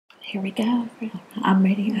Here we go. I'm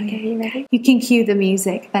ready. Okay, you ready? You can cue the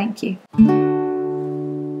music. Thank you.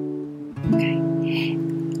 Okay.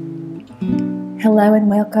 Hello and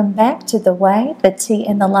welcome back to The Way, the Tea,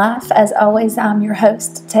 and the Life. As always, I'm your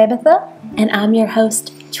host, Tabitha. And I'm your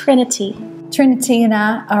host, Trinity. Trinity and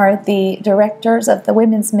I are the directors of the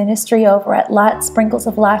women's ministry over at Light Sprinkles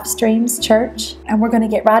of Life Streams Church. And we're going to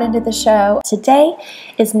get right into the show. Today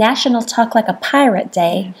is National Talk Like a Pirate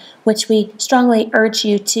Day, which we strongly urge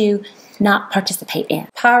you to not participate in.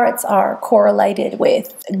 Pirates are correlated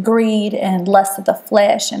with greed and lust of the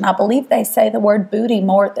flesh, and I believe they say the word booty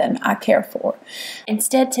more than I care for.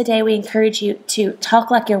 Instead, today we encourage you to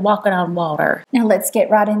talk like you're walking on water. Now let's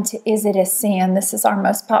get right into Is It a Sin? This is our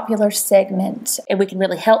most popular segment. And we can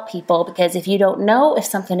really help people because if you don't know if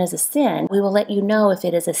something is a sin, we will let you know if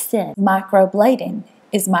it is a sin. Microblading.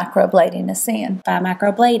 Is microblading a sin? By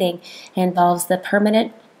microblading, it involves the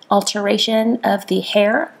permanent alteration of the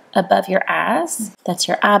hair above your eyes. That's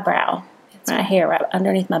your eyebrow. Right here, right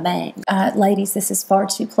underneath my bang. Ladies, this is far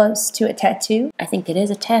too close to a tattoo. I think it is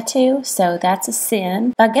a tattoo, so that's a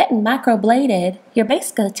sin. By getting microbladed, you're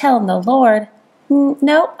basically telling the Lord,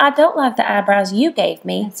 no, I don't like the eyebrows you gave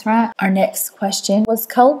me. That's right. Our next question was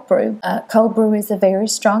cold brew. Cold brew is a very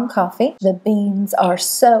strong coffee. The beans are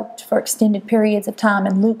soaked for extended periods of time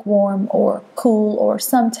in lukewarm or cool or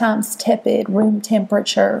sometimes tepid room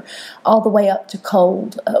temperature, all the way up to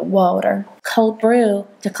cold water. Cold brew,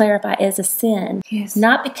 to clarify, is a sin. Yes.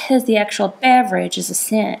 Not because the actual beverage is a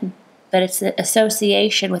sin, but it's the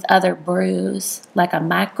association with other brews, like a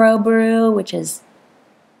microbrew, which is,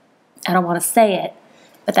 I don't want to say it,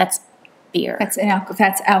 but that's beer. That's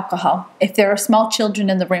alcohol. If there are small children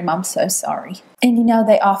in the room, I'm so sorry. And you know,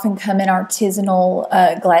 they often come in artisanal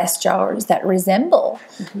glass jars that resemble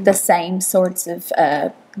the same sorts of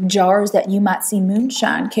jars that you might see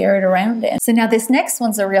moonshine carried around in. So now this next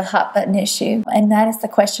one's a real hot button issue, and that is the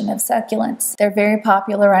question of succulents. They're very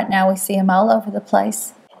popular right now. We see them all over the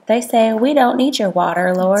place. They say, we don't need your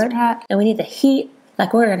water, Lord. That's right. And we need the heat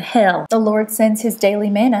like we're in hell. The Lord sends his daily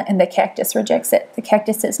manna and the cactus rejects it. The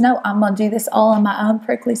cactus says, no, I'm going to do this all on my own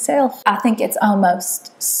prickly self. I think it's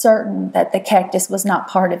almost certain that the cactus was not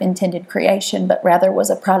part of intended creation, but rather was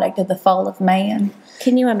a product of the fall of man.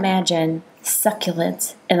 Can you imagine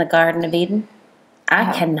succulents in the Garden of Eden?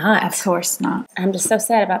 I cannot. Of course not. I'm just so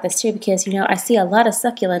sad about this too because, you know, I see a lot of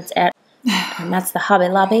succulents at, and that's the Hobby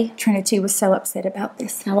Lobby. Trinity was so upset about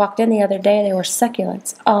this. I walked in the other day, there were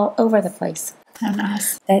succulents all over the place. How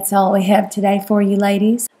nice. That's all we have today for you,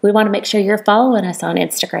 ladies. We want to make sure you're following us on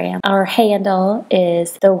Instagram. Our handle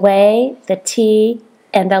is The Way, the Tea,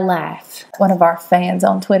 and the Life. One of our fans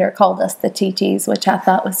on Twitter called us the TTs, which I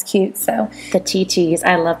thought was cute. So the TTs,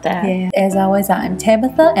 I love that. Yeah. As always, I'm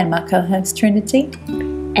Tabitha and my co-host Trinity.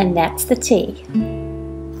 And that's the tea.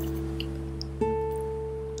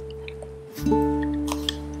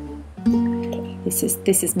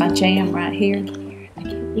 This is my jam right here.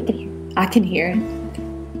 You can hear it. I can hear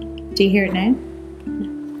it. Do you hear it now?